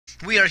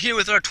We are here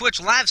with our Twitch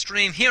live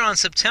stream here on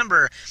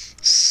September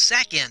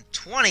 2nd,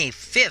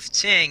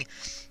 2015.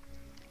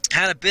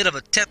 Had a bit of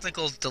a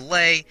technical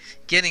delay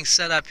getting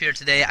set up here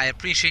today. I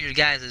appreciate your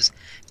guys'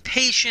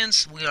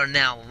 patience. We are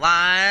now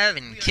live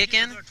and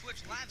kicking,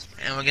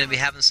 and we're going to be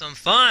having some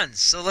fun.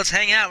 So let's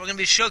hang out. We're going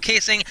to be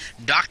showcasing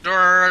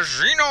Dr.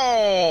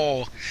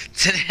 Zeno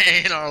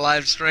today in our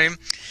live stream.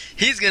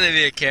 He's going to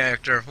be a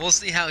character. We'll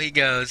see how he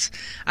goes.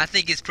 I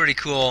think he's pretty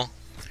cool.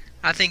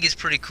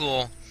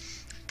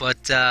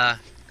 But yeah,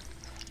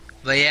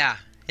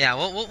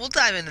 we'll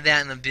dive into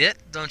that in a bit.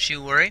 Don't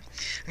you worry.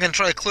 I'm gonna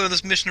try to clear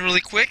this mission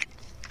really quick.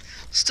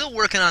 Still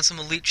working on some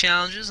elite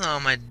challenges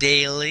on my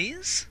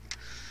dailies,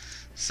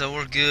 so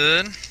we're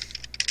good.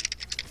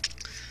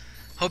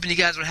 Hoping you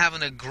guys are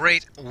having a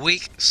great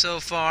week so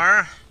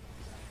far.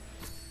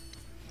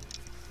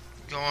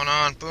 Going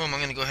on, boom.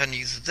 I'm gonna go ahead and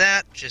use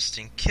that just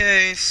in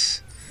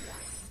case.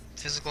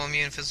 Physical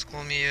immune.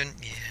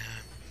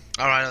 Yeah.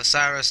 All right,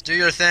 Osiris, do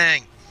your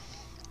thing.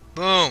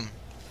 Boom.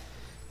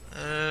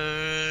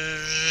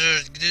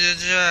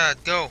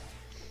 Go.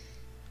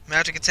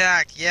 Magic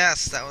attack.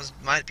 Yes, that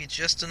might be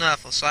just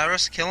enough.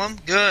 Osiris, kill him.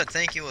 Good.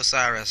 Thank you,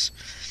 Osiris.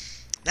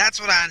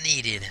 That's what I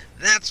needed.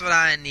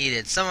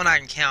 Someone I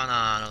can count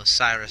on,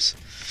 Osiris.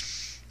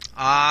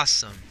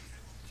 Awesome.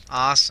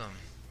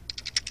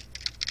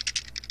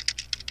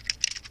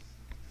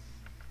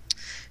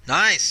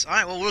 Nice. All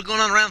right. Well, we're going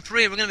on round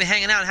 3. We're going to be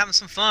hanging out and having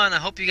some fun. I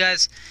hope you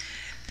guys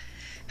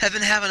have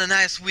been having a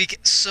nice week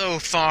so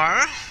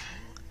far.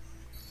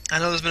 I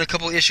know there's been a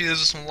couple issues with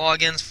some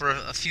logins for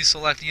a few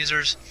select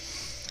users.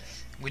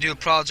 We do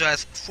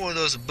apologize for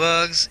those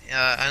bugs.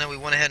 I know we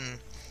went ahead and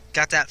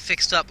got that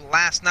fixed up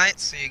last night,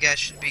 so you guys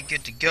should be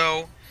good to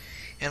go.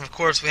 And of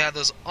course, we have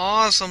those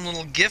awesome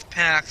little gift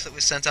packs that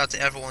we sent out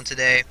to everyone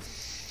today.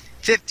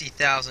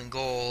 50,000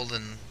 gold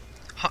and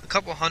a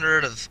couple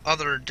hundred of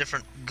other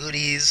different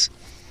goodies,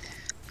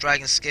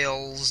 dragon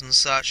scales and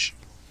such.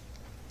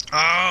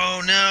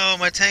 Oh no,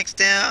 my tank's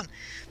down.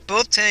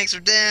 Both tanks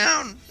are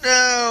down.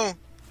 No.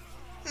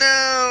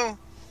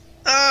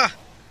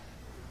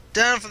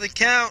 Down for the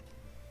count.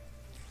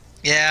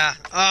 Yeah.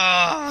 Oh,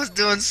 I was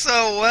doing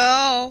so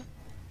well.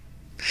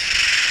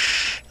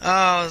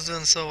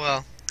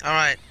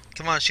 Alright,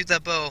 come on, shoot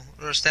that bow,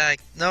 or stag.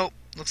 Nope,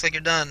 looks like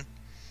you're done.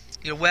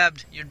 You're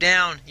webbed, you're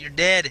down, you're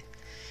dead.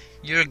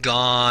 You're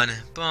gone.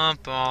 Bum,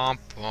 bum,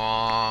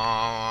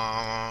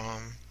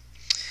 bum.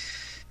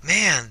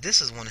 Man,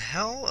 this is one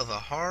hell of a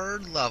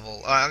hard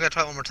level. Alright, I'm going to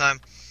try it one more time.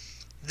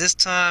 This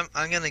time,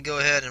 I'm going to go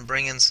ahead and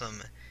bring in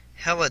some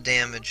hella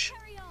damage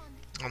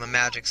on the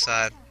magic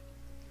side.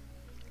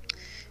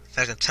 In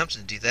fact, I'm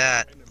tempted to do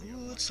that.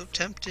 Ooh, it's so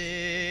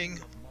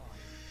tempting.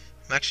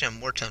 I'm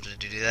more tempted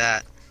to do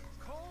that.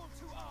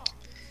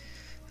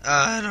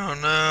 I don't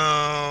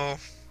know.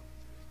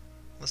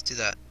 Let's do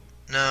that.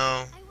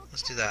 No,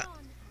 let's do that.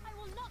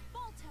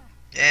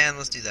 And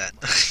let's do that.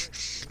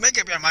 Make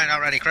up your mind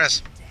already,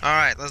 Chris.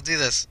 Alright, let's do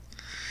this.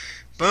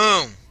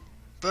 Boom.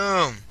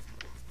 Boom.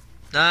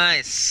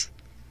 Nice.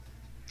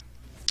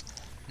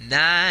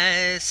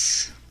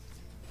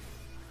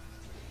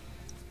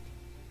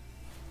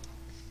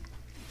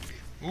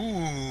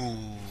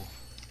 Ooh.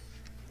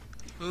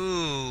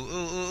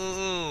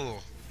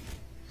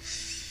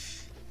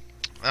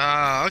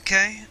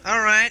 Okay.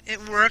 Alright,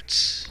 it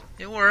worked.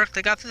 I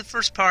got through the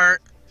first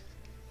part.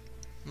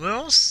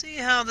 We'll see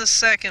how the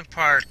second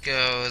part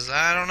goes.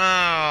 I don't know.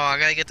 I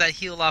gotta get that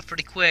heal off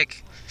pretty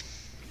quick.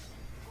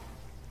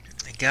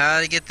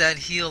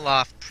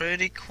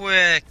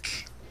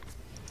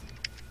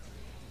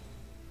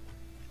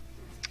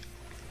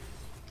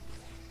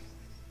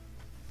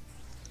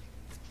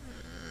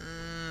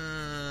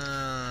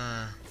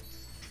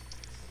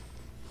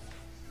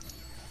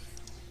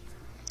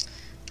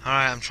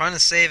 Alright, I'm trying to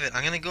save it.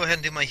 I'm gonna go ahead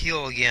and do my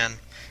heal again.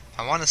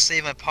 I want to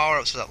save my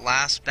power-ups for that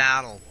last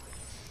battle.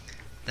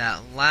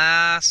 That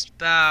last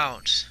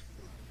bout.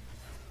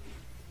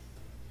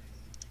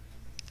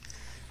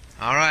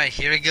 Alright,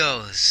 here it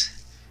goes.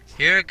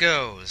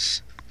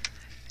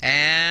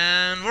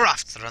 And we're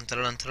off. Boom,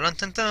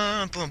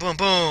 boom,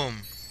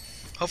 boom.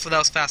 Hopefully that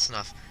was fast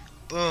enough.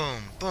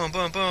 Boom, boom,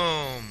 boom,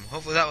 boom.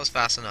 Hopefully that was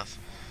fast enough.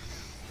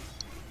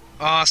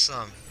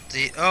 Awesome.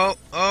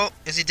 Oh,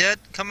 is he dead?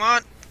 Come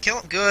on. Kill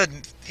him.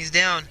 Good. He's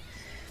down.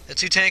 The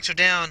 2 tanks are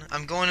down.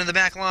 I'm going in the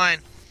back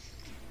line.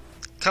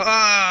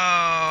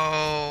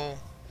 Oh,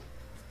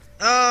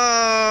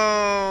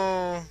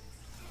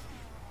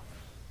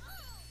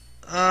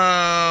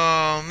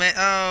 man.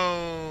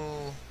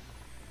 Oh.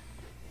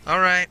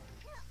 Alright.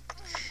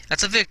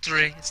 That's a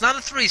victory. It's not a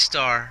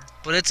 3-star,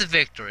 but it's a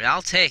victory.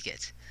 I'll take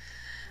it.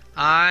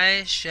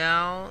 I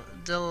shall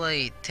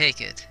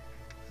take it.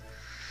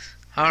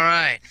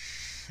 Alright.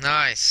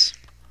 Nice.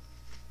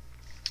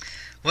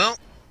 Well,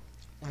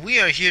 we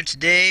are here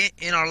today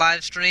in our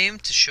live stream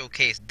to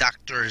showcase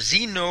Dr.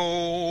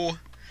 Zeno,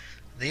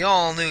 the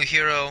all-new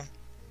hero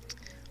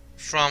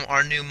from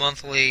our new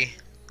monthly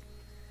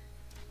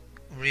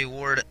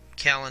reward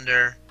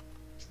calendar.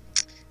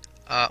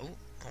 I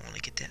want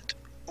to get that.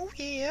 Oh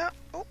yeah,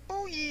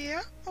 oh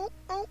yeah,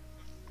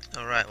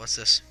 Alright, what's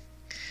this?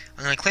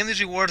 I'm gonna claim these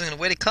rewards. I'm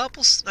gonna wait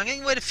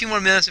a few more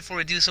minutes before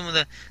we do some of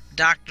the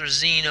Dr.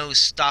 Zeno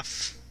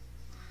stuff.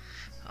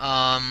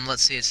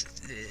 Let's see.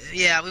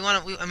 Yeah,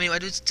 I mean,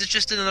 it's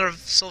just another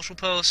social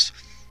post.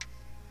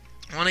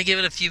 I want to give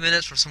it a few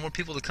minutes for some more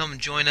people to come and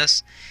join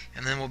us,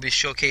 and then we'll be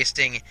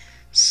showcasing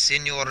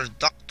Senor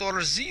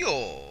Dr.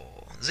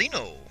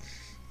 Zeno.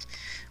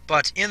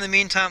 But in the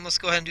meantime, let's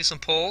go ahead and do some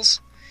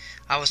polls.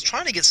 I was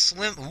trying to get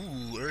Slim.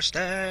 Ooh,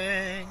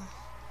 Erstang.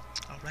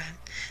 Alright.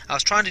 I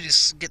was trying to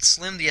get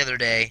Slim the other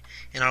day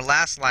in our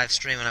last live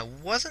stream, and I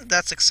wasn't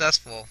that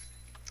successful.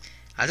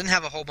 I didn't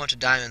have a whole bunch of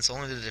diamonds, so I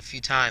only did it a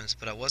few times,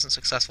 but I wasn't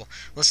successful.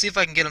 Let's see if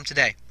I can get him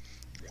today.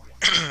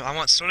 I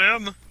want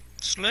Slim.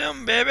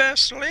 Slim, baby,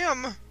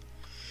 Slim.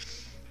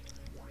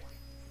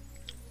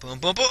 Boom,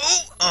 boom, boom.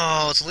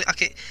 Oh, it's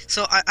okay.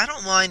 So I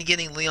don't mind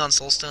getting Leon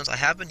Soulstones. I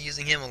have been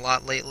using him a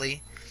lot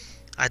lately.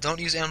 I don't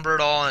use Ember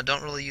at all, and I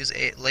don't really use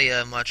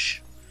Leia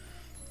much.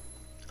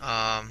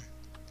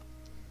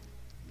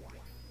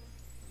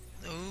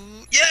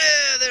 Ooh,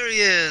 yeah, there he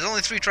is.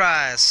 Only 3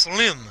 tries.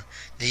 Slim,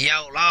 the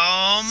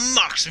Outlaw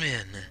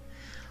Marksman.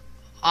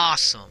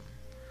 Awesome.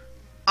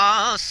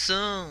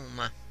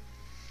 Awesome.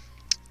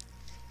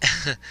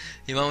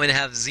 You want me to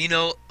have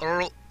Zeno,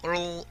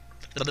 Ulfang,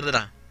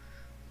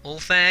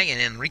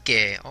 and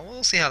Enrique. Oh,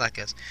 we'll see how that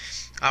goes.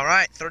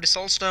 Alright, 30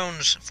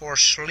 Soulstones for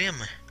Slim.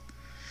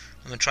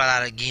 I'm gonna try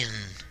that again.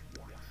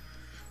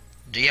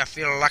 Do you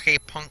feel lucky,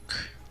 punk?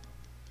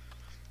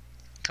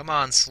 Come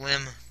on,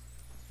 Slim.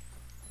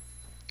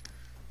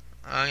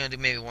 I'm gonna do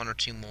maybe 1 or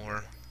 2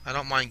 more. I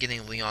don't mind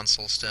getting Leon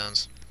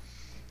Soulstones.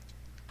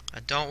 I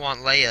don't want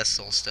Leia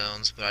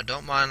Soulstones, but I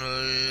don't mind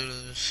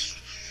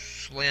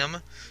Slim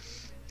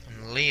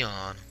and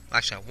Leon.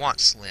 Actually, I want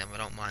Slim. I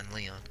don't mind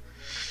Leon.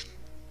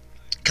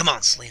 Come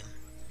on, Slim.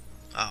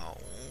 Oh,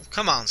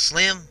 come on,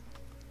 Slim.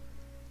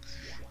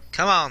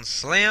 Come on,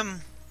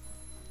 Slim.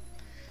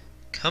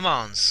 Come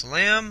on,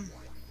 Slim.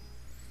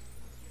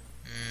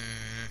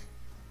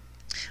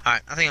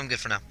 Alright, I think I'm good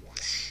for now.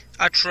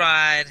 I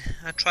tried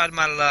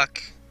my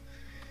luck.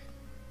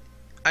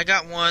 I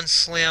got 1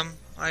 Slim.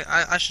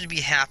 I should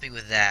be happy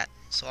with that.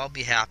 So I'll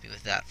be happy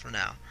with that for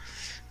now.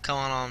 Come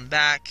on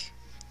back.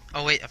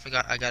 Oh wait, I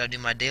forgot. I gotta do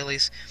my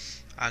dailies.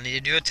 I need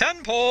to do a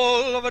 10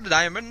 pull of a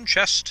diamond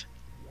chest.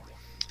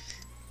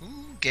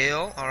 Ooh,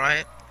 Gale.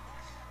 Alright.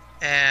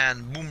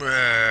 And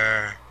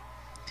Boomer.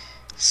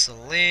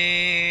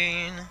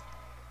 Celine.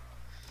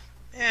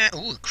 And,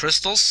 ooh,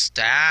 Crystal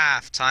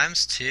Staff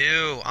times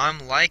 2.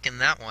 I'm liking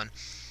that one.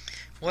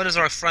 What does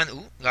our friend...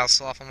 Ooh, got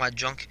sell off on my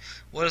junk.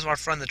 What does our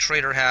friend the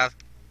trader have?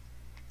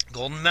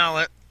 Golden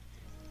Mallet.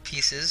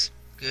 Pieces.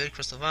 Good.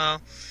 Crystal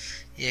Vial.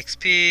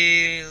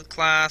 EXP.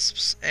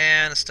 Clasps.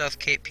 And stuffed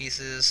cape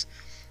pieces.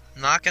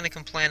 Not going to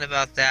complain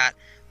about that.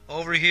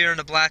 Over here in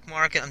the black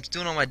market, I'm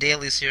doing all my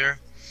dailies here.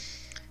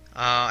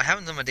 I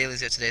haven't done my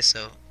dailies yet today,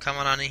 so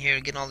coming on in here,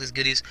 getting all these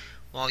goodies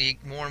while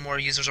more and more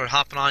users are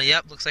hopping on.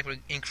 Yep, looks like we're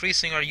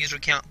increasing our user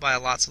count by a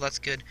lot, so that's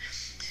good.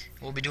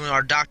 We'll be doing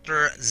our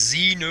Dr.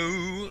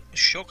 Zeno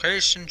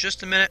showcase in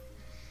just a minute.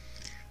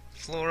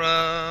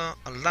 Flora,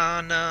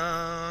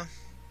 Alana,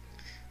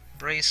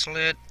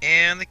 bracelet,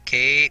 and the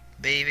cape,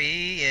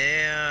 baby,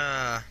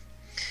 yeah.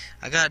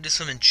 I gotta do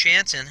some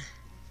enchanting.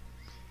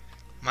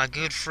 My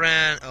good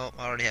friend, oh,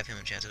 I already have him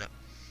enchanted up.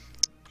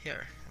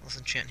 Here, let's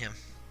enchant him.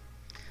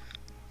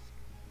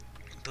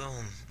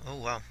 Boom. Oh,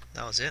 wow.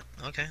 That was it.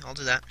 Okay, I'll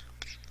do that.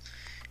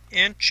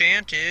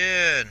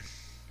 Enchanted.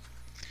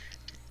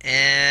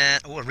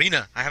 And, oh,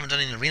 arena. I haven't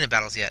done any arena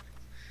battles yet.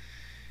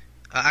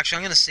 Actually,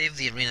 I'm going to save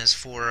the arenas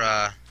for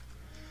our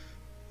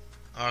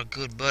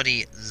good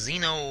buddy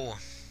Zeno.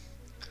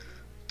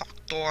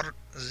 Dr.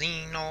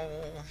 Zeno.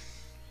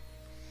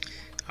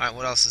 Alright,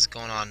 what else is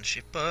going on?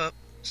 Ship up.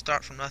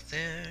 Start from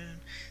nothing.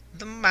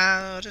 The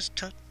Midas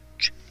touch.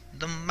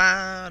 The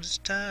Midas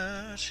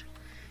touch.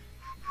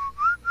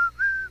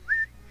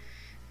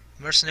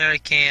 Mercenary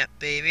camp,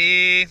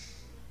 baby.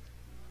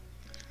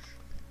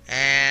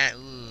 And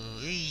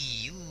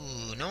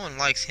ooh, no one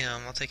likes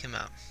him. I'll take him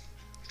out.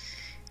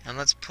 And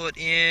let's put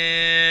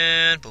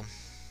in boom,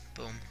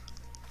 boom.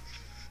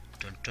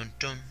 Dun dun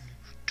dun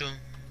dun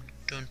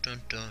dun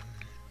dun dun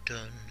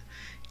dun.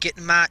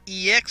 Getting my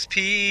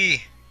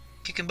EXP.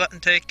 Kicking butt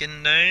and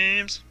taking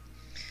names.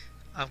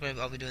 I'll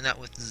be doing that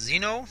with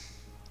Zeno.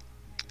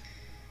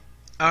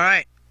 All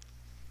right,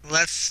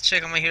 let's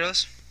check on my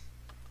heroes.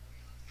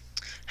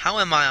 How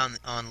am I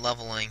on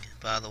leveling,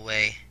 by the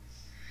way?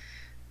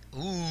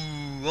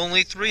 Ooh,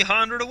 only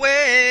 300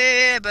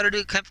 away! I better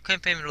do a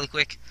campaign really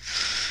quick.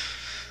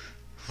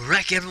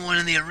 Wreck everyone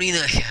in the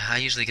arena. I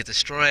usually get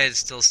destroyed. It's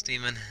still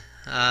steaming.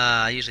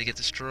 I usually get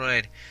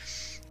destroyed.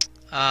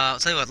 I'll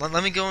tell you what.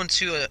 Let me go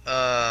into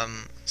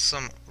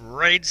some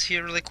raids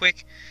here really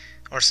quick,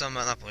 or some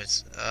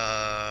upwards.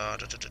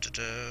 Let's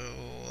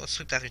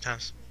sweep that 3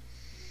 times.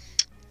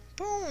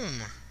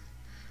 Boom.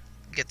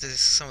 Get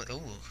this. Ooh,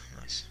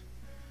 nice.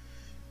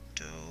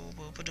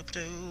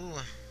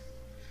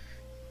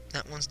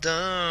 That one's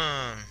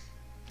done.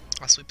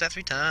 I'll sweep that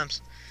 3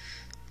 times.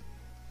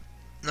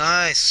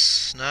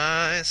 Nice,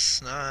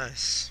 nice,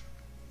 nice.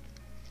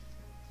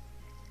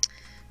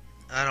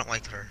 I don't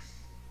like her.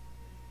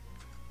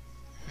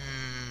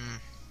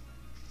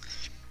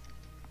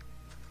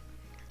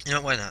 You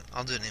know, why not?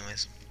 I'll do it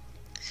anyways.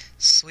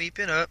 Sweep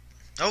it up.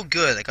 Oh,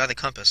 good. I got the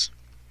compass.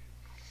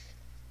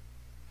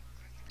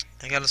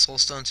 I got a soul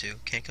stone too.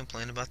 Can't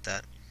complain about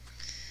that.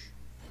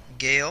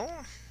 Gale.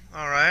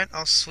 Alright,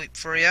 I'll sweep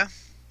for you.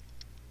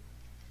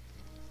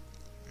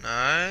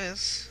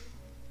 Nice.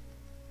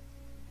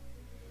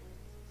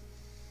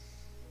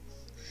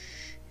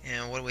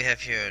 And what do we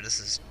have here? This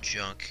is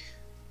junk.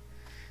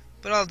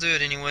 But I'll do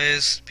it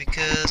anyways,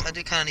 because I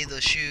do kind of need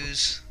those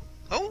shoes.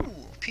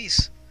 Oh,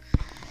 peace.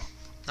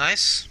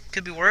 Nice.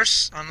 Could be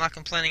worse. I'm not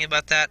complaining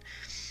about that.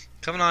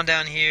 Coming on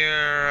down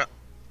here.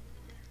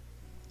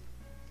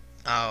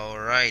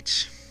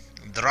 Alright.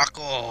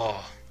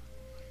 Draco.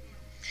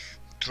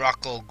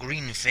 Draco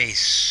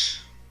Greenface.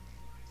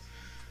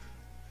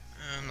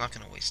 I'm not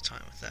going to waste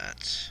time with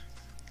that.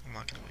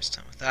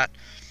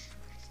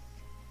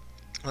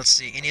 Let's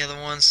see. Any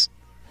other ones?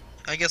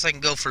 I guess I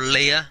can go for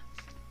Leia.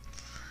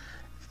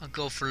 I'll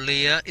go for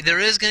Leia. There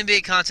is going to be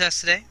a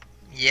contest today.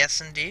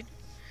 Yes, indeed.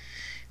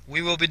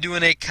 We will be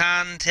doing a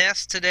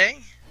contest today.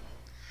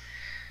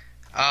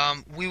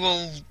 We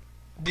will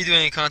be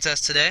doing a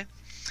contest today.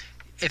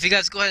 If you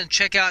guys go ahead and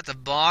check out the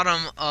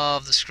bottom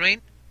of the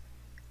screen,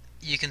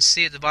 you can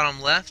see at the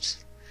bottom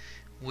left,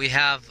 we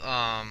have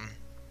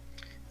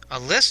a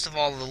list of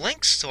all of the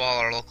links to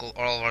all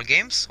of our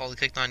games, all the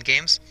Clicked On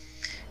games,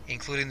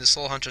 including the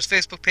Soul Hunters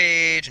Facebook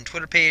page and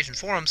Twitter page and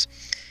forums.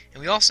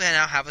 And we also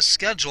now have a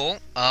schedule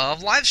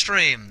of live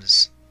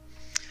streams.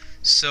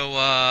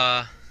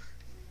 So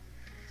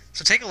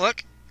take a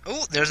look.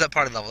 Oh, there's that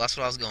party level. That's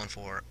what I was going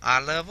for.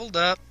 I leveled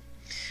up.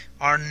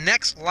 Our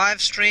next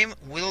live stream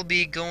will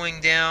be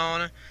going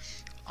down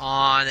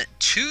on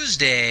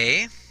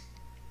Tuesday,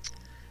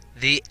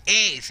 the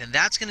 8th, and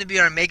that's going to be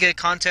our Mega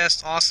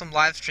Contest Awesome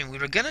live stream. We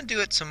were going to do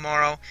it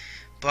tomorrow,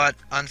 but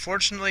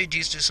unfortunately,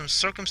 due to some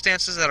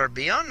circumstances that are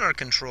beyond our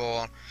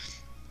control,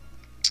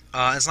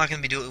 it's not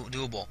going to be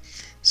doable.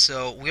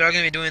 So we are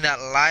going to be doing that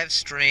live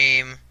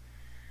stream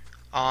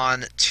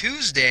on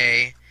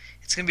Tuesday.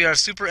 It's going to be our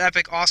super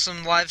epic,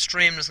 awesome live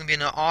stream. There's going to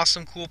be an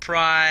awesome, cool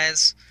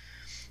prize.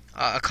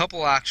 A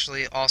couple,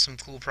 actually, awesome,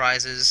 cool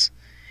prizes.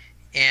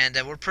 And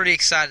we're pretty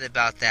excited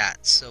about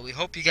that. So we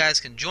hope you guys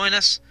can join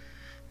us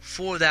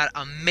for that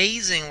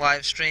amazing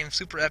live stream.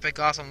 Super epic,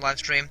 awesome live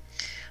stream.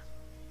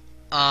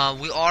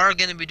 We are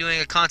going to be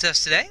doing a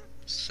contest today.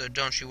 So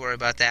don't you worry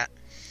about that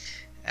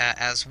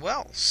as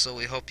well. So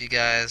we hope you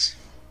guys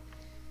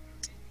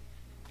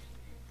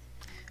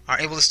are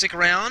able to stick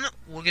around.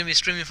 We're going to be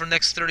streaming for the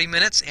next 30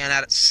 minutes, and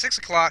at 6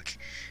 o'clock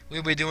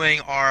we'll be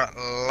doing our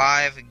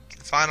live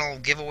final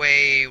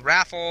giveaway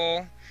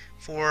raffle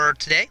for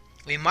today.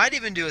 We might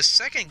even do a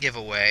second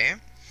giveaway,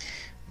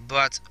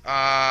 but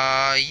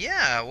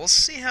yeah, we'll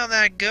see how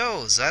that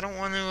goes. I don't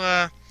want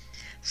to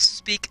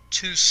speak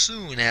too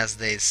soon, as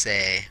they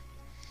say.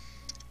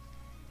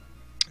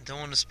 Don't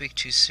want to speak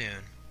too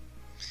soon.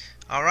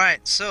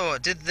 Alright, so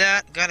did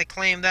that, gotta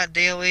claim that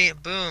daily,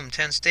 boom,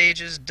 10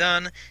 stages,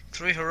 done,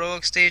 3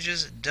 heroic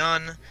stages,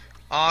 done,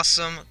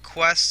 awesome,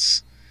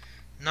 quests,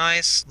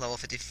 nice, level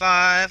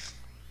 55,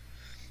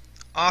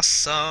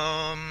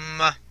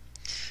 awesome.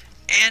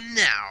 And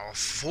now,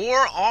 for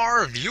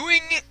our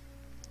viewers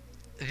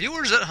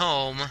at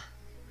home,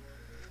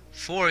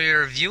 for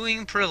your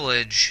viewing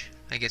privilege,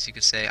 I guess you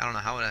could say, I don't know,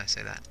 how would I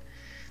say that?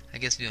 I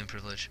guess viewing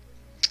privilege.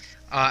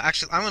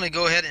 Actually, I'm going to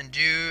go ahead and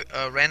do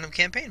a random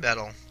campaign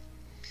battle.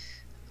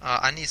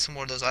 I need some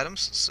more of those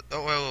items. So,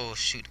 oh,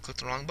 shoot,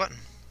 clicked the wrong button.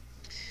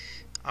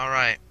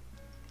 Alright,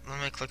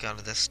 let me click out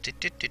of this. I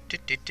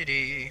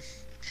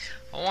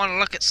want to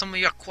look at some of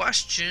your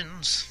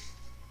questions.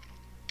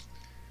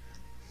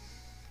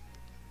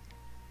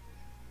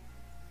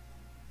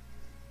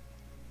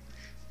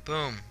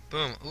 Boom,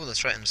 boom. Ooh,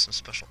 that's right, and there's some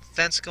special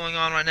events going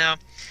on right now.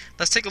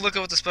 Let's take a look at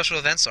what the special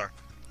events are.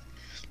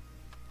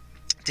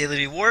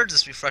 Daily rewards,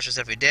 this refreshes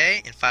every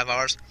day. In 5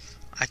 hours,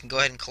 I can go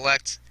ahead and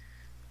collect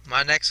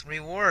my next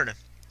reward.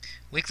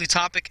 Weekly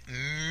topic,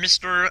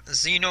 Mr.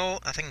 Zeno.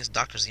 I think it's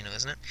Dr. Zeno,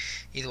 isn't it?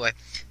 Either way,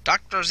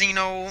 Dr.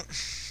 Zeno.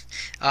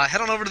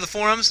 Head on over to the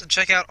forums and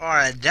check out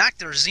our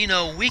Dr.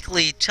 Zeno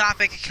weekly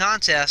topic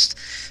contest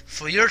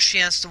for your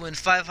chance to win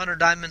 500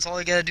 diamonds. All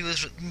you gotta do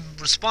is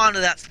respond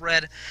to that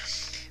thread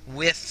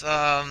with,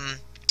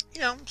 you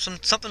know,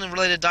 something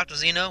related to Dr.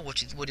 Zeno. What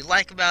do you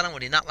like about him? What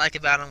do you not like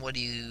about him? What do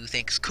you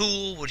think's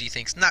cool? What do you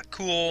think's not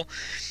cool?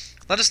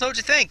 Let us know what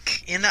you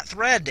think in that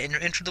thread, and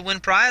you're entered to win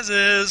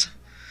prizes.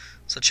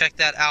 So check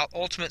that out.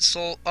 Ultimate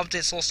Soul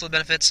Update Soul Stone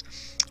benefits.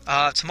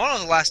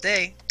 Tomorrow's the last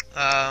day.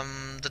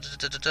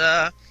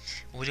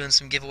 We're doing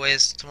some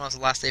giveaways. Tomorrow's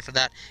the last day for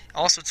that.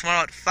 Also,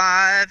 tomorrow at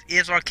 5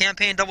 is our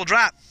campaign double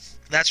drop.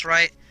 That's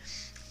right.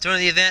 During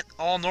the event,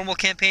 all normal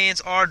campaigns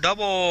are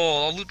double,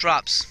 all loot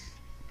drops.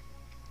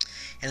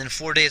 And in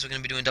 4 days, we're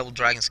going to be doing double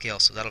dragon scale,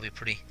 so that'll be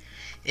pretty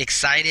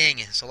exciting.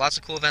 So lots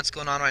of cool events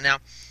going on right now.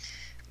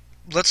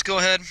 Let's go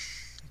ahead,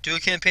 do a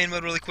campaign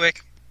mode really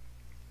quick.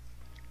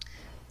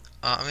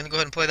 I'm going to go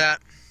ahead and play that.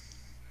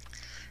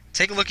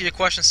 Take a look at your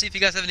questions. See if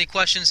you guys have any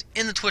questions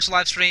in the Twitch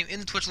live stream, in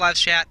the Twitch live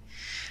chat.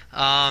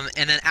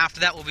 And then after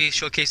that, we'll be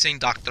showcasing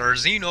Dr.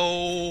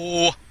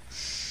 Zeno.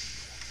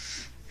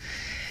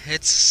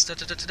 It's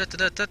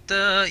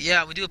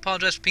yeah, we do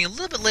apologize for being a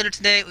little bit later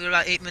today. We were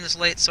about 8 minutes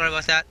late. Sorry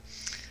about that.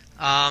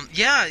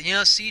 Yeah, you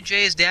know,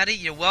 CJ's daddy,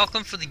 you're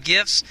welcome for the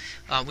gifts.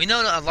 We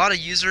know that a lot of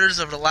users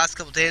over the last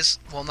couple days,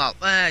 well, not,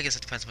 I guess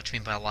it depends what you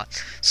mean by a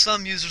lot.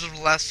 Some users over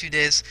the last few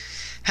days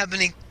have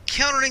been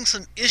encountering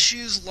some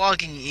issues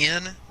logging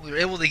in. We were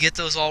able to get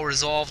those all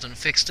resolved and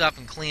fixed up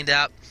and cleaned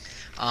out.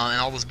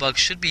 And all those bugs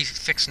should be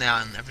fixed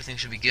now, and everything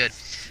should be good.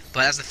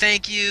 But as a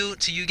thank you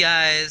to you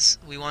guys,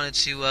 we wanted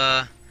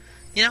to,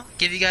 you know,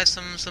 give you guys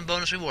some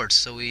bonus rewards.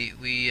 So we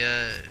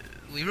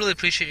really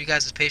appreciate you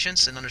guys'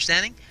 patience and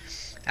understanding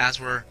as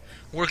we're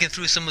working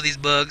through some of these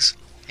bugs,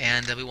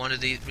 and we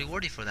wanted to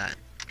reward you for that.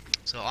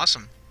 So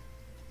awesome.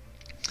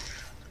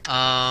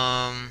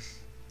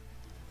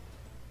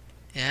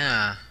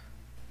 Yeah.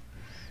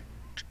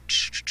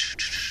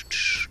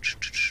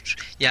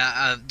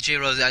 Yeah, J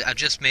Rose, I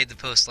just made the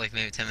post like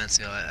maybe 10 minutes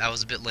ago. I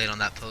was a bit late on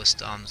that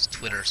post on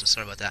Twitter, so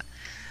sorry about that.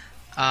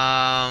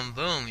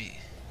 Boom.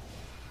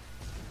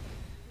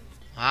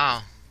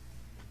 Wow.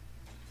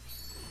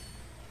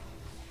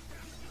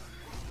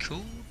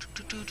 Cool.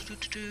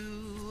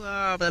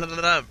 Blah, blah,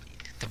 blah.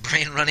 The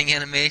brain running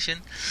animation.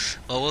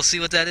 Well, we'll see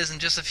what that is in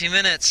just a few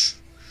minutes.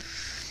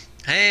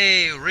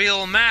 Hey,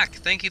 Real Mac,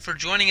 thank you for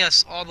joining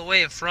us all the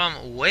way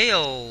from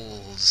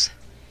Wales.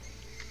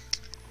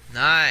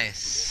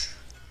 Nice.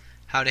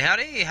 Howdy,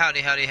 howdy, howdy,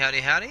 howdy,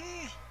 howdy, howdy.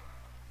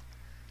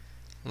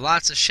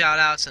 Lots of shout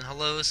outs and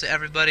hellos to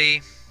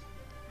everybody.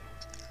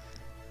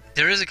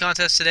 There is a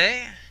contest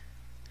today.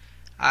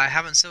 I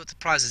haven't set what the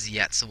prizes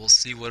yet, so we'll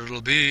see what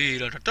it'll be.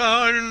 Dun, dun,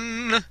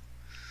 dun.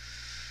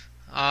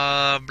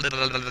 Blah, blah,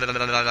 blah, blah,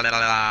 blah, blah,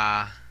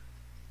 blah.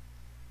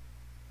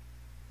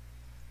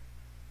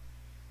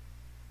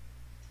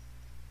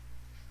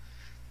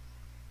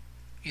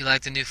 You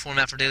like the new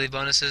format for daily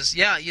bonuses?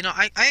 Yeah, you know,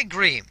 I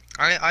agree.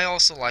 I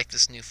also like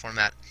this new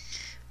format.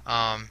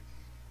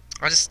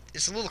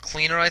 It's a little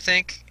cleaner, I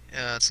think.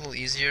 It's a little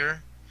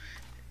easier,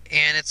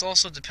 and it's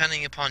also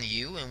depending upon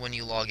you and when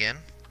you log in.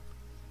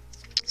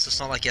 So it's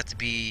not like you have to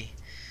be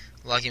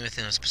logging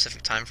within a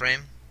specific time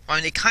frame. I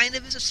mean, it kind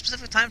of is a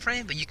specific time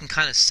frame, but you can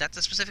kind of set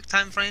the specific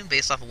time frame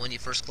based off of when you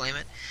first claim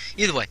it.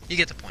 Either way, you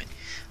get the point.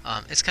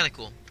 It's kind of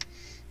cool.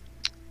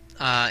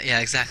 Yeah,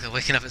 exactly.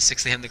 Waking up at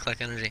 6 a.m. to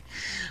collect energy.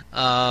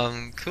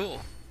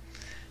 Cool.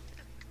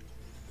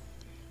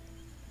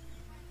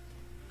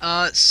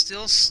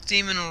 Still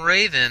Steamin'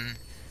 Raven.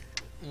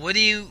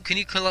 Can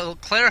you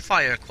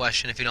clarify your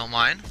question if you don't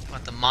mind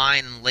about the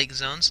mine and lake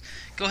zones?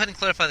 Go ahead and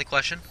clarify the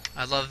question.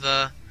 I'd love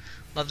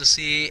to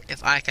see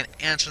if I can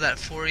answer that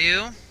for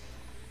you.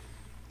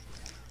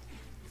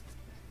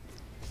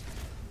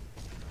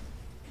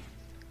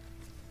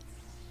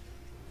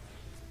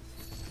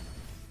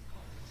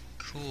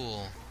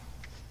 Cool.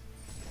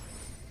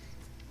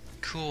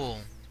 Cool.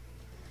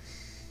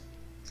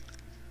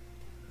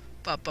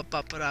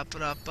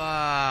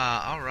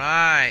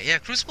 Alright. Yeah,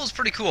 Crucible is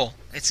pretty cool.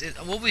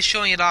 We'll be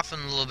showing it off in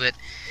a little bit.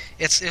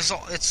 There's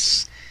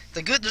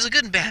a good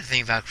and bad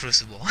thing about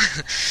Crucible.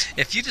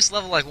 If you just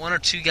level like 1 or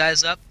 2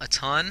 guys up a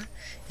ton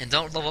and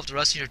don't level up the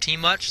rest of your team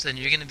much, then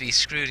you're gonna be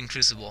screwed in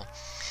Crucible.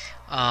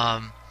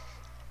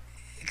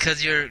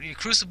 Because your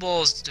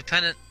Crucible is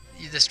dependent.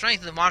 The strength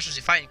of the monsters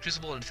you fight in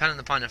Crucible are dependent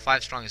upon your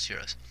 5 strongest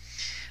heroes.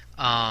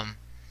 But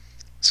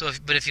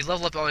if you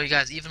level up all your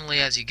guys evenly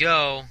as you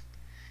go,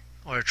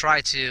 or try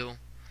to,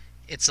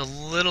 it's a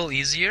little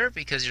easier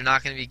because you're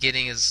not going to be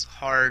getting as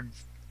hard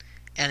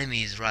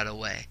enemies right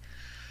away.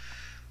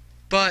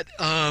 But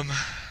it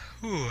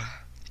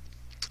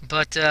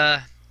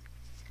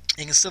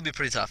can still be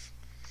pretty tough.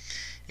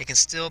 It can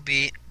still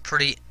be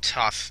pretty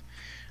tough.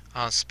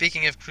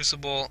 Speaking of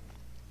Crucible,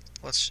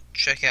 let's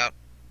check out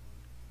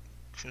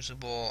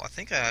Crucible. I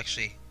think I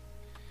actually,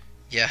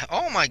 yeah.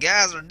 Oh, my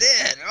guys are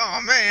dead.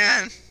 Oh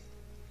man,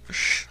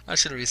 I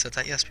should have reset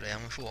that yesterday.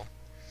 I'm a fool.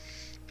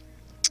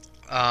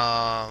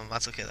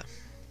 That's okay though.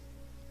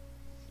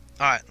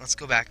 Alright, let's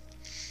go back.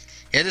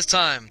 It is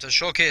time to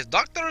showcase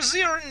Dr.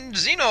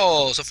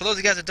 Zeno. So for those of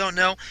you guys that don't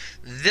know,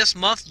 this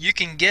month you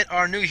can get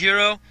our new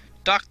hero,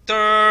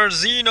 Dr.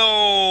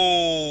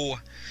 Zeno.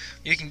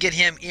 You can get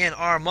him in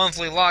our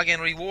monthly login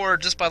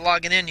reward just by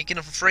logging in. You get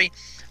him for free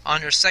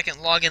on your second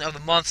login of the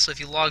month. So if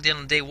you logged in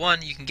on day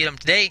 1, you can get him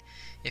today.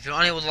 If you're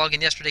unable to log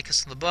in yesterday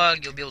because of the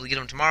bug, you'll be able to get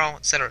him tomorrow,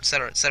 etc.,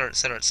 etc., etc.,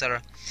 etc.,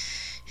 etc.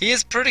 He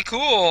is pretty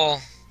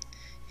cool.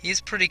 He's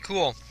pretty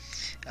cool.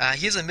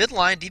 He's a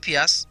midline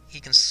DPS. He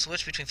can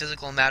switch between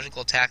physical and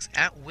magical attacks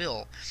at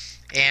will,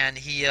 and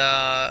he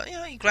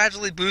he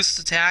gradually boosts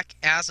attack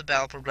as the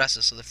battle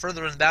progresses. So the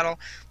further in the battle,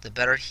 the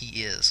better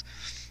he is.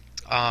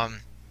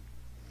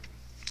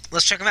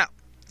 Let's check him out.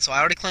 So I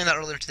already claimed that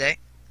earlier today.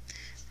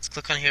 Let's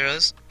click on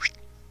heroes.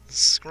 Let's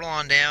scroll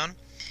on down.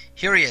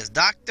 Here he is,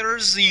 Dr.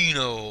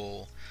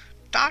 Zeno.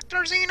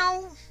 Dr.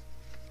 Zeno.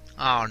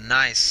 Oh,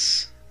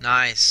 nice,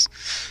 nice.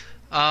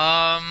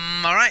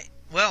 Alright.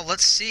 Well,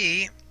 let's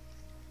see.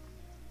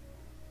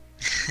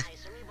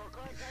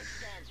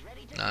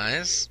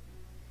 Nice.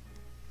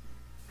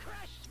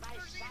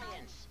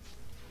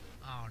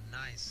 Oh,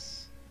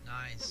 nice.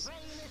 Nice.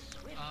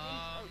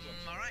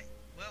 Alright.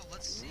 Well,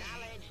 let's see.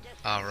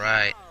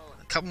 Alright.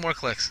 A couple more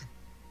clicks.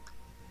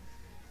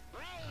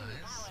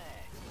 Nice.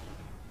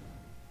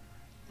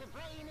 The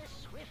brain is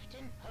swift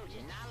and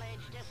potent.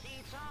 Knowledge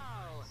defeats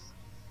all.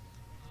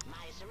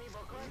 My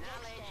cerebral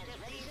cortex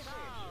defeats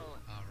all.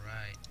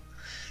 Alright.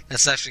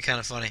 That's actually kind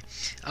of funny.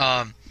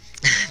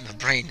 The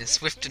brain is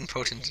swift and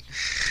potent.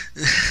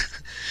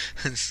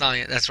 Song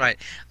it. That's right.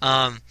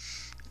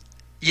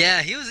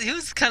 Yeah, he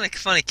was kind of a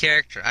funny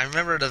character. I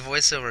remember the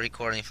voiceover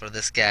recording for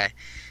this guy.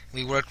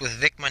 We worked with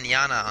Vic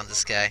Mignogna on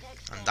this guy,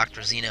 on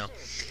Dr. Zeno,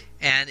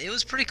 and it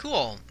was pretty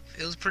cool.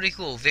 It was pretty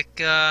cool. Vic,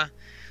 we're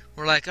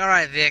like, all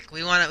right, Vic,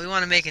 we want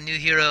to make a new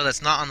hero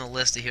that's not on the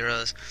list of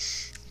heroes,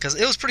 because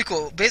it was pretty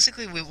cool.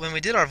 Basically, when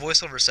we did our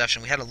voiceover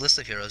session, we had a list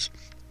of heroes,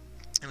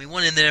 and we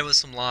went in there with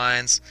some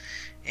lines,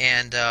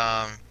 and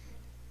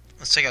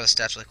let's check out the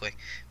stats really quick.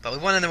 But we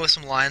went in there with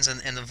some lines, and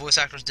the voice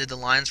actors did the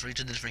lines for each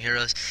of the different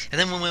heroes. And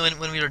then when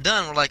we were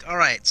done, we're like, all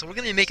right, so we're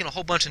going to be making a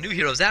whole bunch of new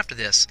heroes after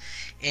this.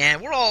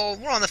 And we're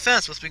on the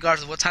fence with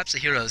regards to what types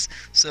of heroes.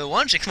 So why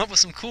don't you come up with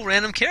some cool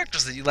random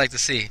characters that you'd like to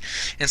see?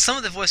 And some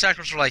of the voice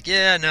actors were like,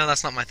 yeah, no,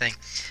 that's not my thing.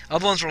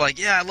 Other ones were like,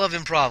 yeah, I love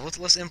improv.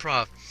 Let's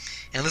improv.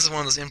 And this is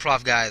one of those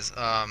improv guys.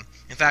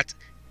 In fact,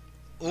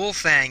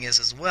 Ulfang is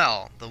as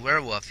well, the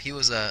werewolf. He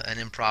was an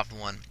improv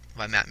one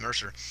by Matt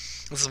Mercer.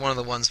 This is one of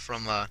the ones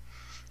from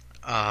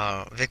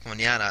Vic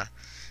Mignogna.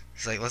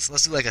 He's like, let's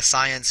do like a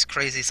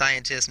crazy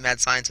scientist, mad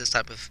scientist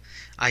type of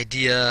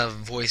idea,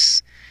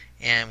 voice,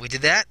 and we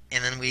did that.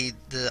 And then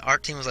the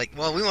art team was like,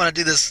 well, we want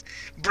to do this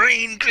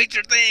brain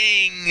creature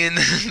thing, and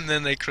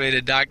then they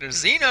created Dr.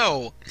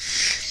 Zeno.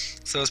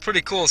 So it's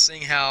pretty cool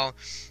seeing how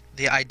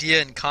the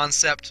idea and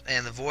concept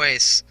and the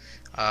voice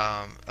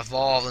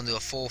evolved into a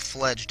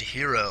full-fledged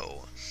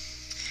hero.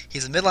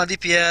 He's a midline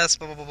DPS,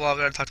 blah blah blah blah. We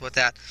already talked about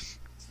that.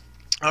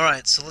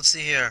 Alright, so let's see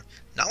here.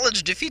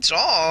 Knowledge defeats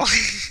all!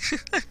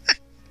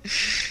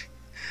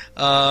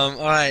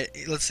 Alright,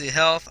 let's see.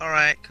 Health,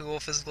 alright, cool.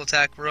 Physical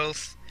attack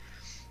growth.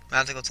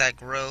 Magical attack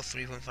growth,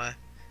 3.5.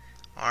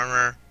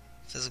 Armor,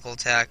 physical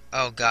attack.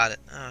 Oh, got it.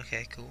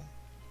 Okay, cool.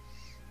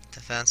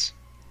 Defense.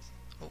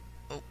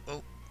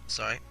 Oh,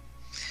 sorry.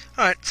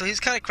 Alright, so he's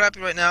kind of crappy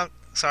right now.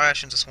 Sorry, I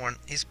shouldn't have sworn.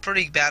 He's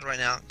pretty bad right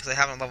now because I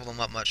haven't leveled him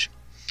up much.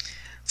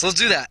 So let's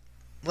do that.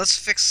 Let's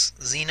fix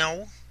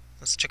Zeno.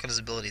 Let's check out his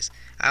abilities.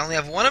 I only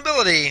have one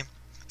ability.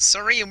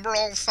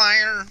 Cerebral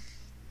Fire.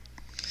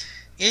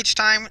 Each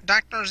time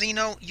Dr.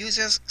 Zeno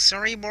uses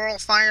Cerebral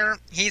Fire,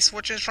 he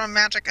switches from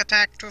magic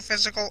attack to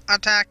physical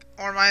attack,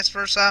 or vice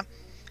versa.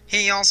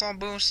 He also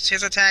boosts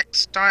his attack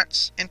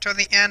starts into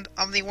the end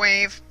of the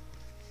wave.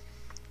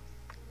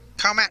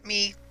 Come at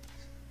me.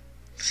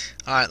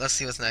 Alright, let's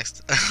see what's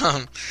next.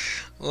 I'm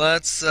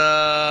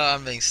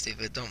being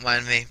stupid. Don't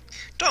mind me.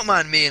 Don't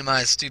mind me and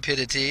my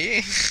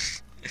stupidity.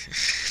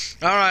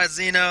 Alright,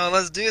 Zeno,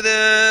 let's do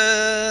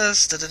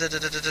this!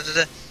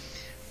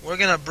 We're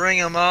gonna bring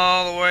him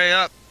all the way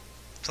up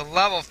to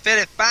level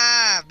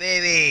 55,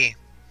 baby!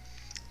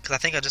 Because I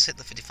think I just hit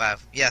the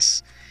 55.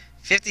 Yes.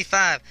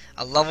 55.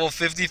 A level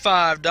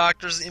 55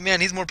 Doctor.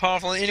 Man, he's more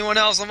powerful than anyone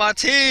else on my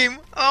team!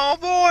 Oh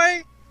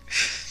boy!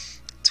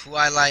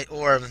 Twilight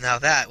Orb. Now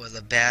that was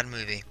a bad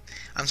movie.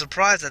 I'm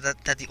surprised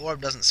that the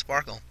orb doesn't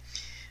sparkle.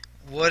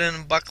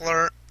 Wooden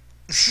Buckler.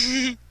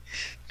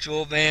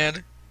 Jewel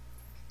Band.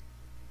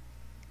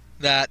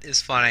 That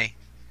is funny.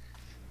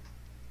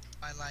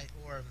 Twilight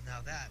Orb.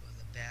 Now that was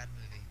a bad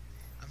movie.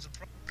 I'm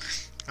surprised.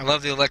 I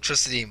love the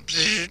electricity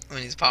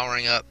when he's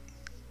powering up.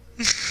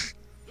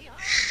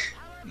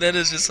 That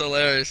is just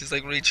hilarious. He's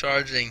like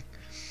recharging.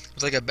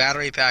 There's like a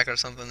battery pack or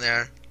something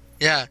there.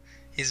 Yeah,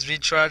 he's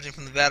recharging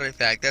from the battery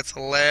pack. That's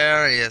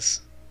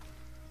hilarious.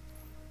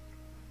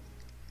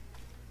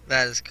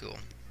 That is cool.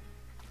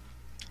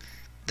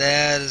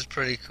 That is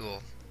pretty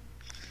cool.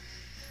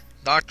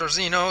 Dr.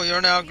 Zeno, you're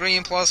now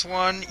green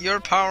 +1. You're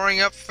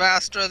powering up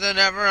faster than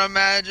ever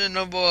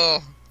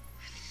imaginable.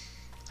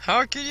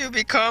 How can you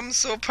become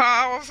so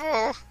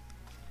powerful?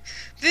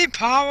 The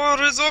power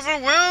is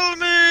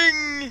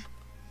overwhelming.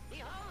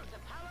 Behold the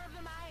power of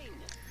the mind.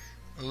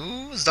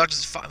 Ooh, it's Dr.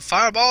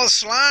 Fireball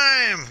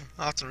Slime.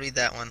 I'll have to read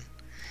that one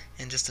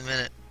in just a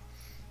minute.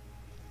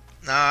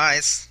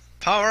 Nice.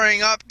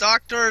 Powering up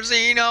Dr.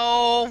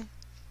 Zeno.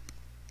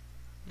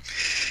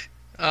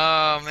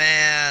 Oh,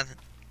 man.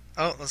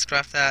 Oh, let's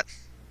craft that.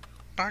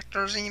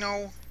 Dr.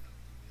 Zeno.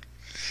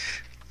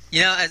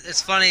 You know,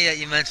 it's funny that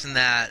you mentioned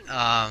that.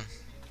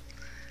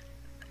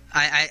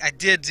 I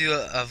did do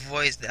a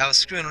voice. I was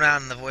screwing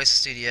around in the voice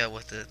studio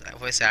with the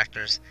voice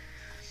actors,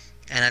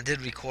 and I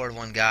did record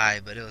one guy,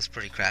 but it was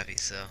pretty crappy,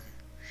 so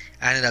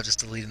I ended up just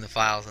deleting the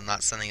files and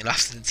not sending it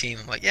off to the team.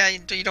 I'm like, yeah,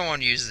 you don't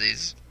want to use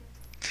these.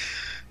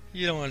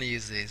 You don't want to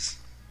use these.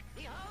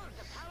 Behold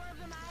the power of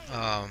the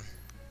mind.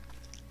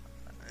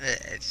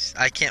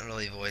 I can't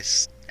really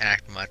voice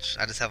act much.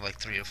 I just have like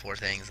 3 or 4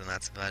 things, and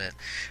that's about it.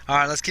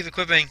 Alright, let's keep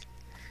equipping.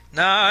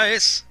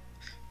 Nice!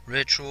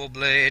 Ritual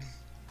blade.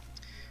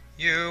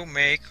 You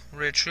make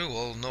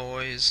ritual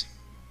noise.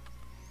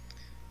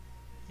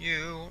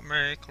 You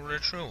make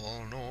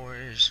ritual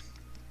noise.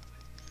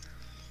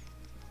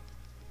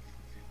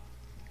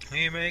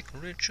 We make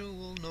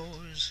ritual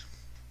noise.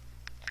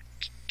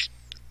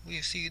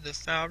 We see the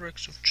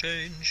fabrics of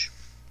change.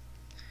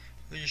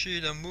 We see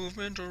the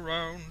movement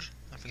around.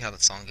 I forget how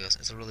that song goes.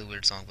 It's a really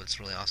weird song, but it's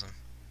really awesome.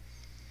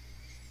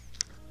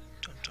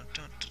 Dun, dun,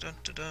 dun, dun,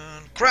 dun,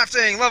 dun.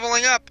 Crafting,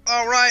 leveling up.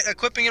 Alright,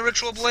 equipping a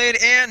ritual blade,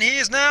 and he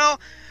is now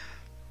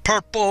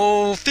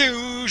purple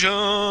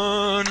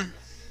fusion.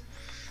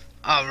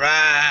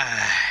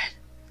 Alright.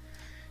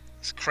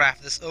 Let's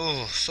craft this.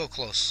 Oh, so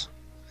close.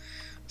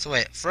 So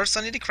wait, first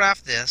I need to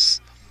craft this,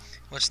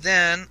 which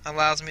then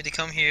allows me to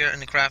come here and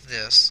to craft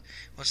this,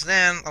 which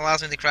then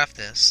allows me to craft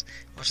this,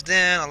 which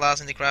then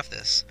allows me to craft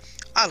this.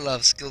 I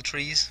love skill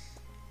trees.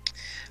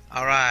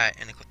 Alright,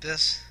 and equip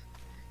this,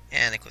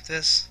 and equip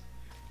this,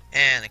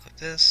 and equip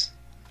this,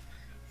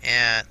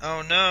 and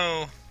oh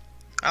no,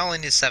 I only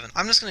need 7.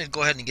 I'm just going to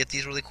go ahead and get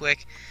these really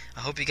quick. I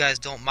hope you guys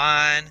don't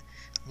mind.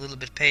 A little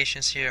bit of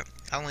patience here.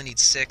 I only need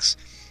 6.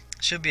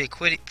 Should be a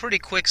pretty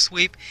quick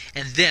sweep,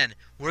 and then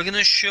we're going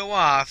to show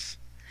off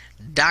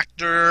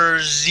Dr.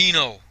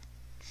 Zeno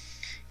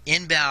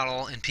in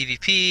battle, in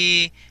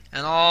PvP,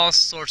 and all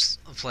sorts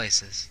of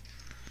places.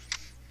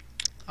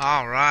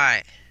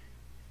 Alright.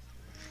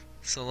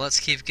 So let's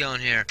keep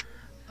going here.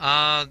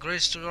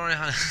 Great story.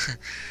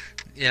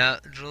 Yeah,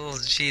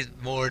 cheese,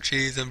 more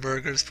cheese and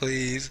burgers,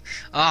 please.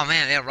 Oh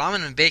man, yeah,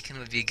 ramen and bacon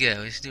would be good.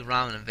 We should do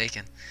ramen and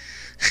bacon.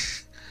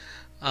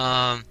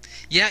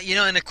 Yeah, you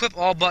know, an equip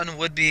all button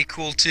would be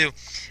cool too.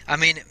 I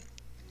mean,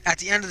 at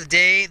the end of the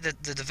day, the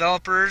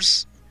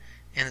developers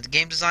and the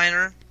game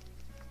designer,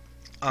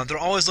 they're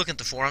always looking at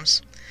the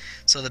forums.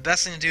 So the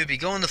best thing to do would be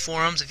go in the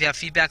forums if you have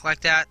feedback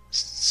like that.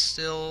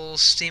 Still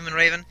Steam and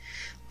Raven,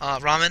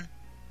 Raven,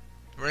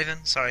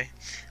 sorry.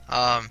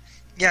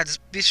 Yeah,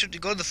 just be sure to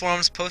go to the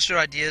forums, post your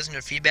ideas and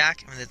your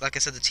feedback. I mean, like I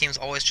said, the team's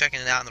always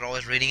checking it out and they're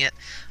always reading it.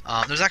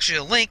 There's actually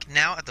a link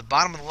now at the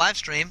bottom of the live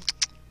stream.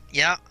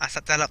 Yeah, I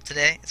set that up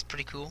today. It's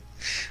pretty cool.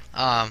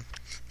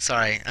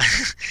 Sorry.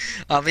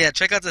 But yeah,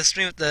 check out the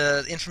stream,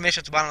 the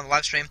information at the bottom of the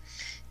live stream.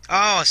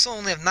 Oh, I still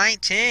only have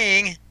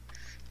 19.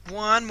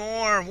 One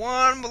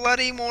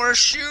bloody more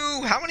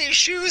shoe. How many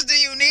shoes do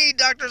you need,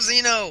 Dr.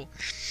 Zeno?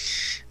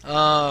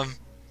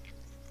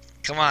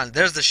 Come on,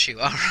 there's the shoe.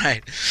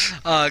 Alright.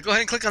 Go ahead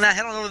and click on that.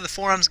 Head on over to the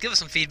forums. Give us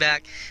some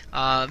feedback.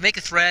 Make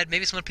a thread.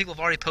 Maybe some people have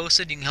already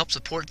posted. You can help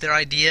support their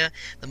idea.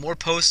 The more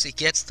posts it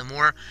gets, the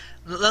more...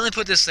 Let me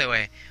put it this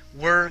way.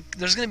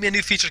 There's going to be a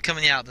new feature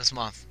coming out this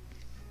month.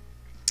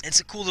 It's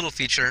a cool little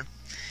feature.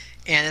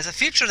 And it's a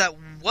feature that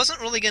wasn't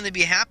really going to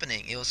be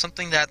happening. It was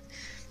something that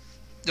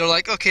they're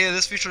like, okay,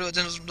 this feature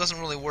doesn't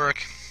really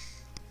work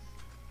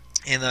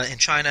in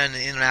China and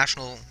the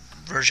international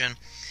version.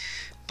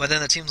 But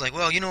then the team's like,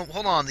 well, you know,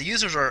 hold on, the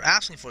users are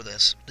asking for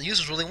this. The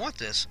users really want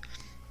this.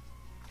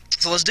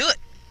 So let's do it.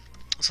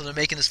 So they're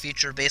making this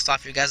feature based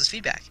off your guys'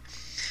 feedback.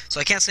 So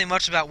I can't say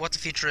much about what the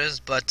feature is,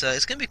 but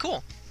it's going to be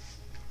cool.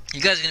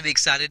 You guys are going to be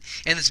excited,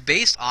 and it's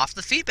based off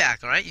the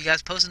feedback, alright? You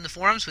guys posted in the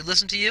forums, we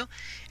listened to you,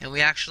 and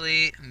we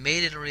actually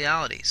made it a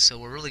reality. So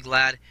we're really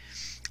glad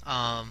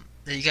that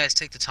you guys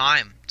take the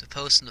time to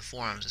post in the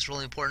forums. It's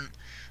really important,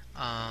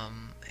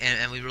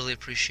 and we really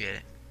appreciate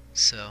it.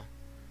 So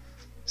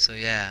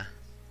yeah.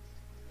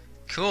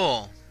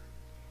 Cool.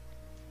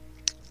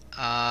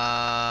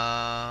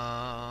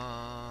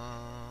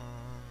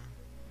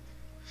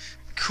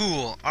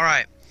 Cool.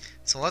 Alright.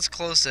 So let's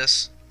close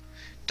this.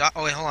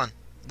 Oh wait, hold on.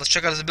 Let's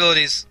check out his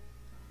abilities.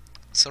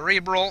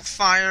 Cerebral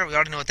Fire. We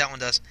already know what that one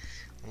does.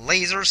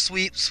 Laser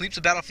Sweep. Sweeps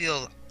the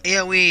battlefield.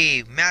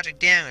 AoE. Magic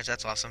damage.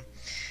 That's awesome.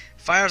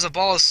 Fires a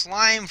ball of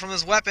slime from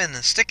his weapon,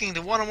 sticking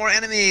to one or more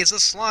enemies. The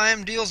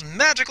slime deals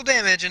magical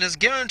damage and is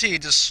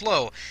guaranteed to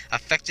slow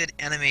affected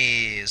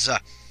enemies.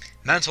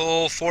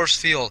 Mental Force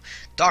Field.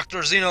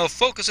 Dr. Zeno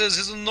focuses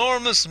his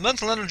enormous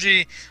mental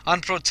energy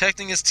on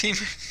protecting his team.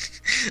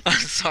 I'm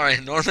sorry,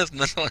 enormous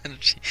mental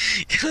energy.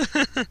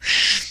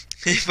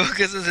 He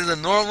focuses his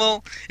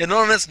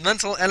enormous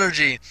mental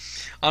energy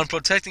on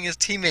protecting his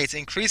teammates,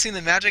 increasing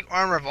the magic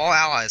armor of all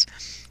allies.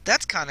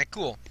 That's kind of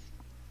cool.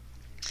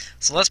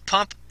 So let's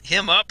pump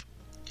him up.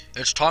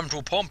 It's time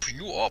to pump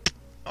you up.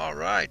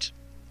 Alright.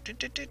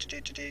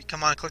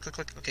 Come on, click.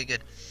 Okay,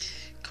 good.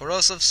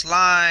 Corrosive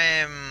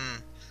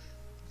Slime.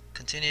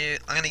 Continue.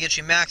 I'm going to get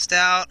you maxed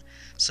out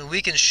so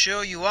we can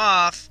show you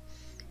off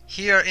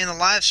here in the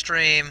live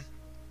stream.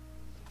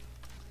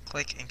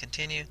 Click and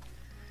continue.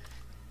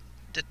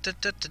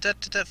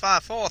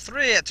 5, 4,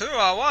 3, 2,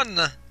 1.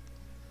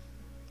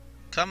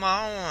 Come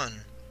on.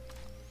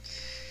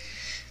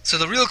 So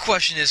the real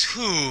question is,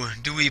 who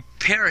do we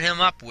pair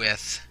him up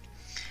with?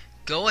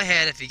 Go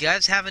ahead, if you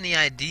guys have any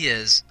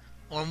ideas,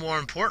 or more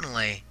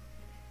importantly,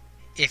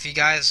 if you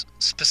guys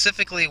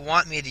specifically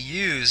want me to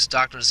use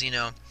Dr.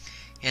 Zeno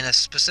in a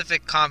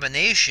specific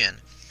combination,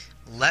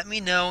 let me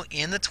know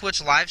in the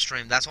Twitch live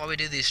stream. That's why we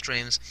do these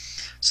streams,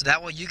 so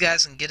that way you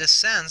guys can get a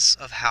sense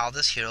of how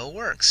this hero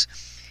works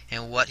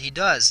and what he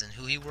does and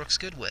who he works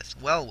good with.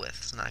 Well with.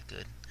 It's not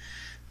good.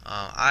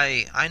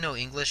 I know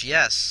English,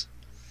 yes.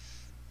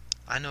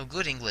 I know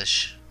good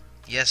English.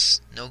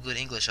 Yes, no good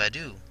English I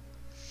do.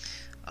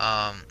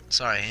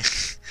 Sorry.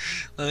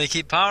 Let me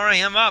keep powering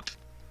him up.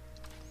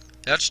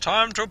 It's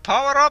time to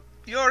power up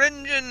your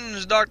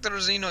engines, Dr.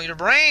 Zeno. Your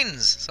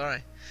brains.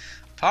 Sorry.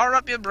 Power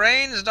up your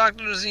brains,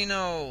 Dr.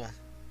 Zeno.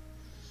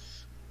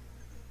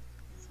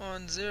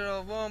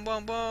 1-0, boom,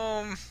 boom,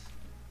 boom.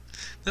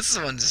 This is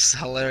one just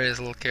hilarious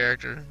little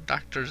character,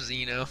 Dr.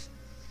 Zeno.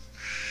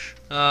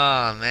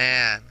 Oh,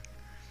 man.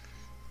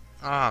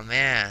 Oh,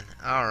 man.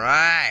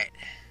 Alright.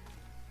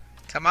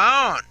 Come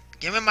on.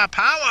 Give me my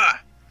power.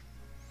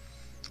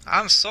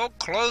 I'm so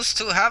close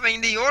to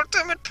having the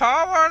ultimate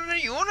power in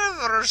the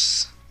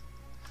universe.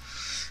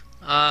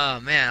 Oh,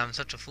 man. I'm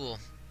such a fool.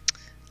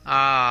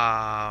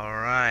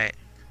 Alright.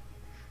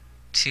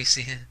 Do you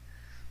see it?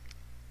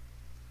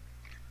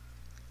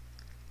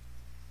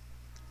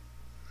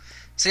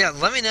 So yeah,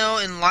 let me know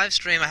in live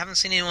stream. I haven't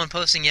seen anyone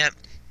posting yet.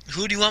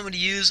 Who do you want me to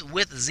use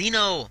with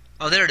Zeno?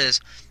 Oh, there it is.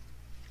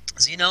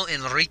 Zeno,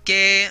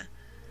 Enrique,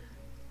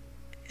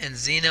 and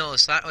Zeno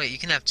Osiris. Wait, you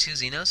can have two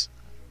Zenos?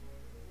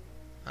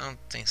 I don't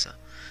think so.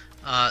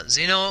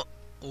 Zeno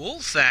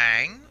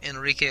Wolfang,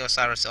 Enrique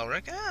Osiris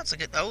Elric. Ah, that's a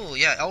good. Oh,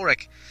 yeah,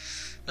 Elric.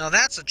 Now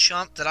that's a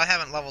chump that I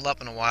haven't leveled up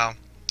in a while.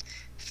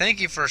 Thank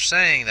you for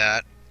saying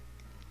that.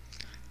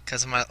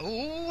 Because of my.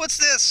 Ooh, what's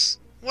this?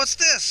 What's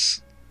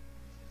this?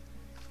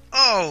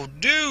 Oh,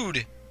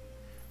 dude!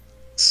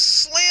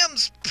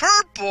 Slam's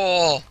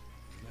purple!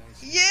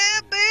 Yeah,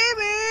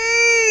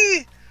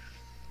 baby!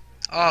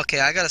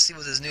 Okay, I gotta see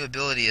what his new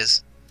ability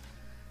is.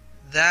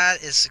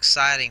 That is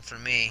exciting for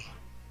me.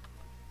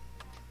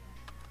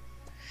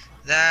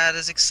 That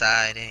is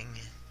exciting.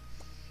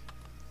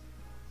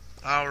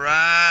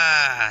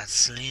 Alright,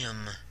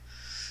 Slim.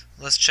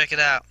 Let's check it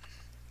out.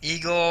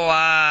 Eagle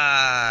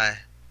Eye.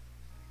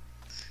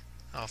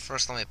 Oh,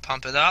 first let me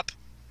pump it up.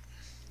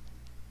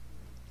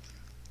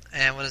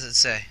 And what does it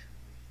say?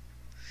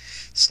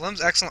 Slim's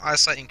excellent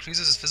eyesight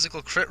increases his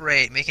physical crit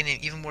rate, making him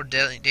even more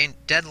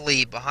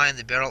deadly behind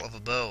the barrel of a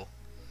bow.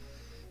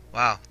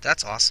 Wow,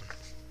 that's awesome.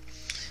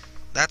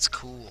 That's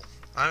cool.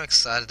 I'm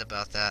excited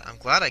about that. I'm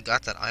glad I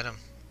got that item.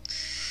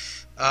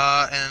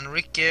 And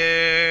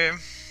Enrique.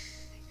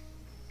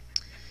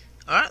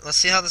 Alright, let's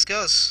see how this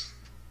goes.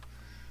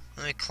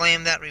 Let me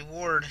claim that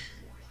reward.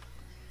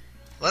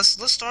 Let's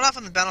start off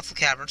in the Bountiful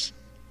Caverns.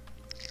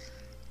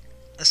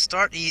 Let's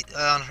start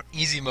on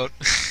easy mode.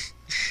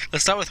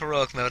 Let's start with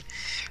heroic mode.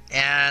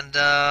 And,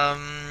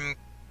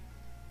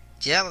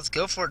 yeah, let's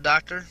go for it,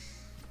 Doctor.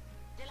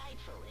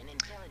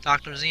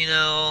 Dr.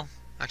 Zeno.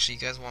 Actually,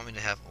 you guys want me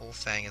to have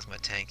Wolfang as my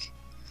tank.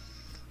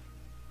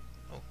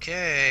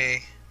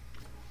 Okay.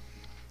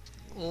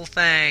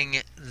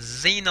 Wolfang,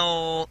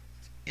 Zeno,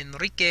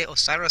 Enrique,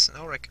 Osiris, and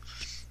Elric.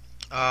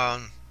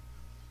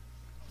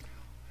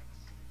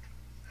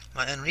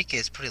 My Enrique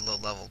is pretty low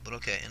level, but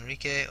okay.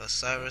 Enrique,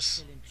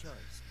 Osiris.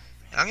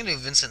 I'm gonna do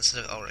Vincent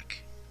instead of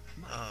Elric.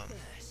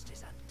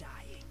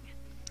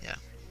 Yeah.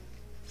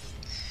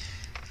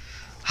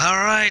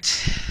 Alright.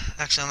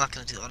 Actually, I'm not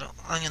gonna do that.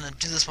 I'm gonna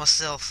do this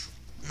myself.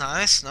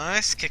 Nice,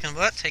 nice. Kicking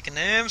butt, taking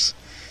names.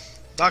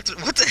 Doctor,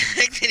 what the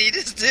heck did he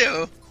just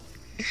do?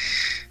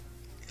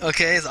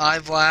 Okay, his eye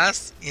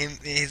blast.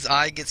 His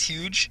eye gets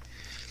huge.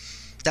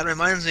 That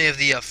reminds me of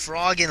the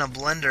frog in a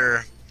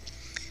blender.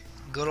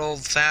 Good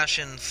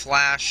old-fashioned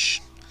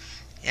Flash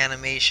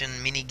animation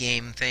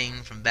minigame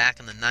thing from back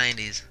in the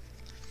 90s.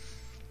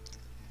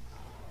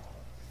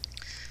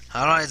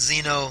 Alright,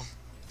 Zeno.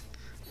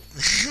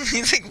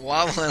 He's like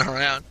wobbling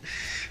around.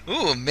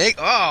 Ooh,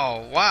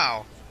 oh,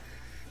 wow.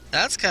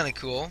 That's kind of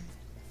cool.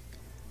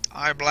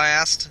 Eye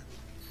blast.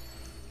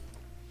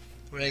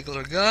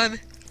 Regular gun.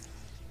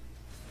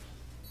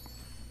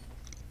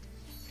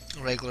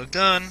 Regular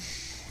gun.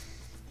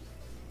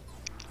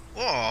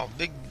 Whoa,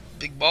 big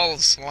ball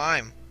of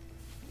slime.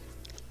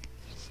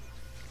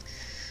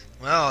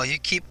 Well, you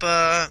keep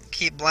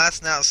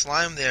blasting out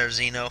slime there,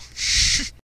 Zeno.